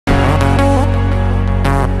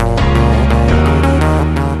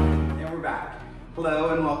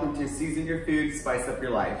season your food, spice up your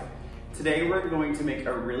life. Today we're going to make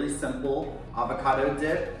a really simple avocado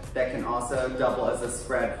dip that can also double as a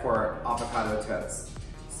spread for avocado toast.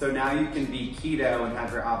 So now you can be keto and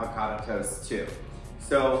have your avocado toast too.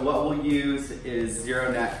 So what we'll use is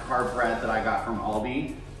zero net carb bread that I got from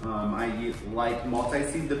Aldi. I like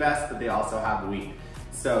multi-seed the best, but they also have wheat.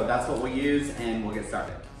 So that's what we'll use, and we'll get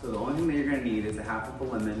started. So the only thing that you're gonna need is a half of a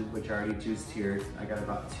lemon, which I already juiced here. I got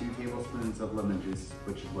about 2 tablespoons of lemon juice,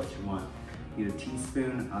 which is what you want. You need a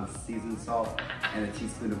teaspoon of seasoned salt and a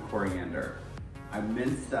teaspoon of coriander. I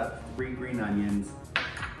minced up 3 green onions.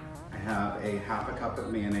 I have a half a cup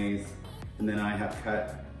of mayonnaise, and then I have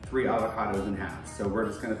cut 3 avocados in half. So we're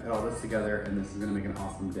just gonna put all this together, and this is gonna make an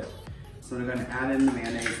awesome dip. So I'm gonna add in the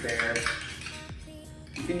mayonnaise there.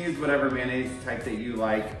 You can use whatever mayonnaise type that you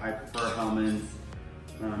like. I prefer Hellmann's.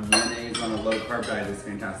 Mayonnaise on a low carb diet is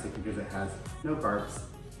fantastic because it has no carbs.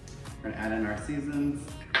 We're gonna add in our seasonings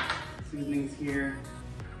here.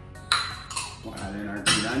 We'll add in our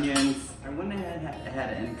green onions. I went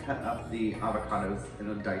ahead and cut up the avocados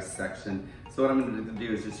in a dice section. So what I'm gonna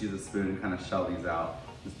do is just use a spoon and kind of shell these out.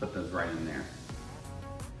 Just put those right in there.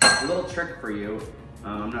 A little trick for you.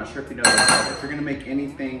 I'm not sure if you know this, but if you're gonna make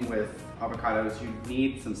anything with avocados, you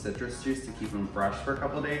need some citrus juice to keep them fresh for a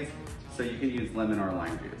couple of days. So you can use lemon or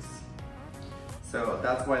lime juice. So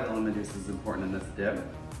that's why the lemon juice is important in this dip.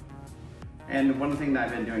 And one thing that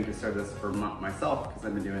I've been doing to start this for myself, because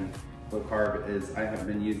I've been doing low carb, is I have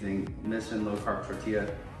been using Mission low carb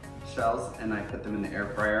tortilla shells, and I put them in the air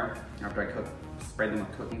fryer after I spray them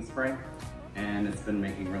with cooking spray. And it's been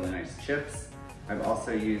making really nice chips. I've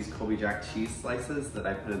also used Colby Jack cheese slices that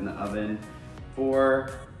I put in the oven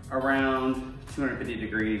for around 250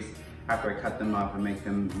 degrees after I cut them up and make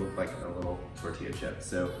them look like a little tortilla chip.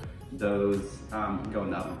 So those go in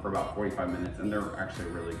the oven for about 45 minutes, and they're actually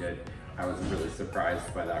really good. I was really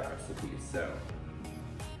surprised by that recipe. So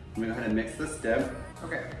I'm gonna go ahead and mix this dip.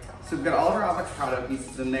 Okay, so we've got all of our avocado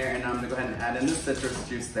pieces in there, and I'm gonna go ahead and add in the citrus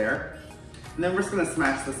juice there. And then we're just gonna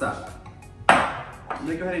smash this up. I'm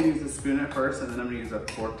gonna go ahead and use a spoon at first, and then I'm gonna use a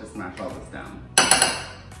fork to smash all this down.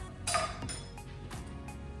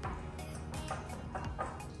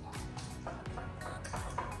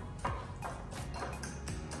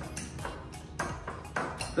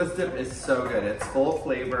 This dip is so good. It's full of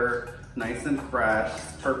flavor, nice and fresh,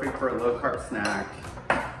 perfect for a low carb snack.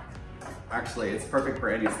 Actually, it's perfect for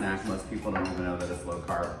any snack. Most people don't even know that it's low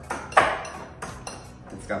carb.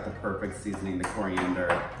 It's got the perfect seasoning, the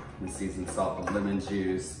coriander, the seasoned salt, the lemon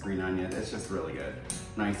juice, green onion. It's just really good,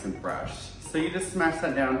 nice and fresh. So you just smash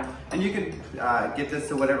that down, and you can get this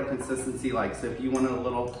to whatever consistency you like. So if you want it a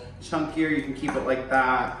little chunkier, you can keep it like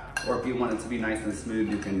that. Or if you want it to be nice and smooth,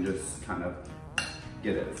 you can just kind of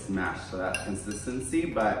get it smashed to that consistency.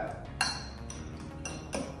 But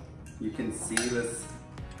you can see this.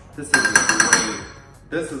 This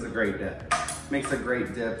is a great dip. Makes a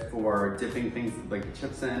great dip for dipping things like the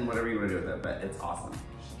chips in, whatever you want to do with it, but it's awesome.